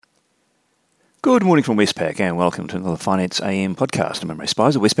Good morning from Westpac and welcome to another Finance AM podcast. I'm Ray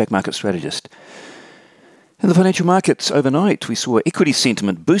Spicer, Westpac Market Strategist. In the financial markets overnight, we saw equity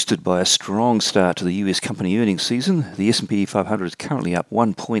sentiment boosted by a strong start to the US company earnings season. The S&P 500 is currently up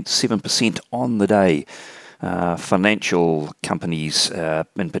 1.7% on the day. Financial companies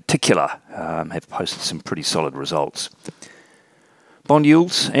in particular have posted some pretty solid results. Bond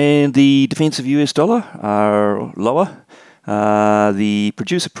yields and the defensive US dollar are lower. The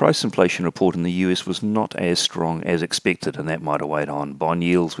producer price inflation report in the US was not as strong as expected, and that might have weighed on bond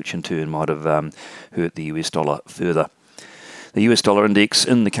yields, which in turn might have hurt the US dollar further. The US dollar index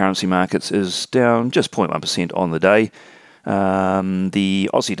in the currency markets is down just 0.1% on the day. The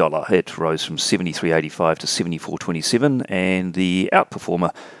Aussie dollar, it rose from 73.85 to 74.27, and the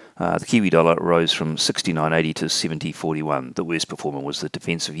outperformer, the Kiwi dollar, rose from 69.80 to 70.41. The worst performer was the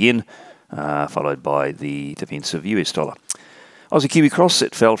defensive yen, followed by the defensive US dollar. Aussie Kiwi Cross,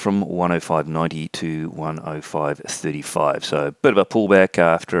 it fell from 105.90 to 105.35. So a bit of a pullback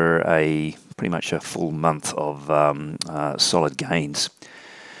after pretty much a full month of solid gains.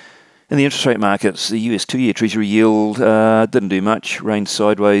 In the interest rate markets, the US 2-year Treasury yield didn't do much, ranged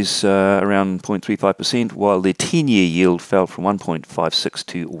sideways around 0.35%, while the 10-year yield fell from 1.56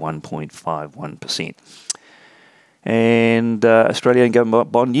 to 1.51%. And Australian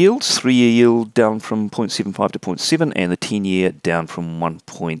government bond yields, 3-year yield down from 0.75 to 0.7, and the 10-year down from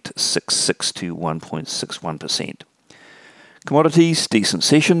 1.66 to 1.61%. Commodities, decent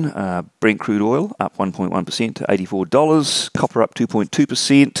session. Brent crude oil up 1.1% to $84. Copper up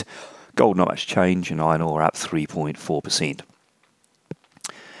 2.2%. Gold not much change, and iron ore up 3.4%.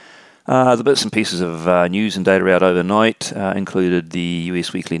 The bits and pieces of news and data out overnight included the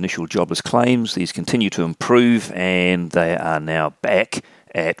US weekly initial jobless claims. These continue to improve, and they are now back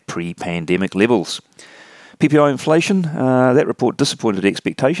at pre-pandemic levels. PPI inflation, that report disappointed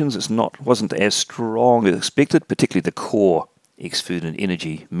expectations. Wasn't as strong as expected, particularly the core ex-food and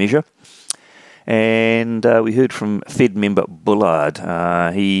energy measure. And we heard from Fed member Bullard.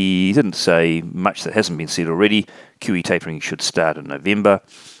 He didn't say much that hasn't been said already. QE tapering should start in November.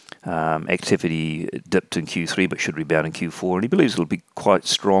 Activity dipped in Q3 but should rebound in Q4, and he believes it'll be quite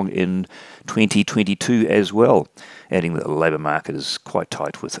strong in 2022 as well, adding that the labour market is quite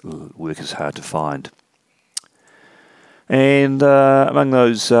tight with workers hard to find. And among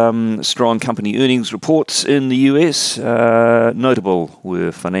those strong company earnings reports in the US, notable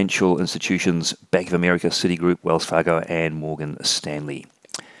were financial institutions Bank of America, Citigroup, Wells Fargo and Morgan Stanley.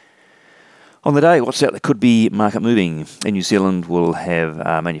 On the day, what's out that could be market moving? In New Zealand, we'll have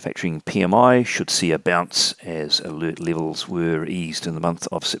manufacturing PMI, should see a bounce as alert levels were eased in the month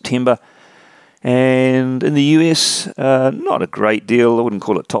of September. And in the US, not a great deal, I wouldn't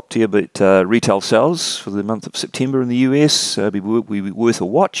call it top tier, but retail sales for the month of September in the US will be worth a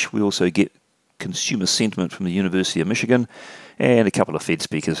watch. We also get consumer sentiment from the University of Michigan and a couple of Fed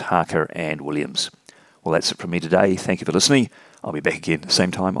speakers, Harker and Williams. Well, that's it from me today. Thank you for listening. I'll be back again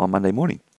same time on Monday morning.